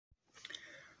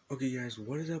Okay guys,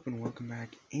 what is up and welcome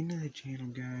back into the channel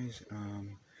guys.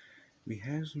 We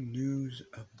have some news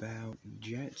about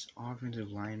Jets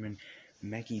offensive lineman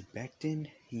Mekhi Becton.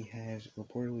 He has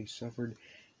reportedly suffered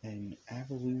an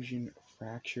avulsion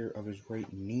fracture of his right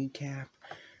kneecap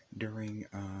during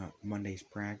Monday's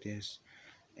practice,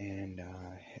 and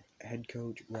head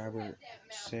coach Robert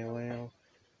Saleh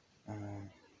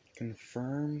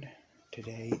confirmed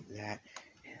today that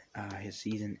his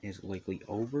season is likely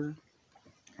over.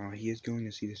 He is going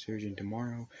to see the surgeon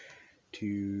tomorrow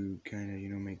to kind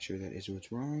of, make sure that is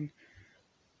what's wrong.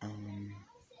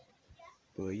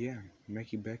 But yeah,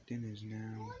 Mekhi Becton is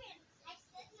now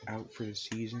out for the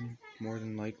season, more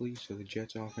than likely. So the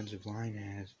Jets offensive line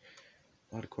has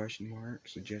a lot of question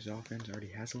marks. The Jets offense already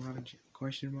has a lot of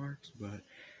question marks, but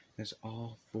that's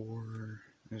all for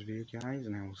this video, guys,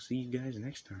 and I will see you guys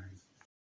next time.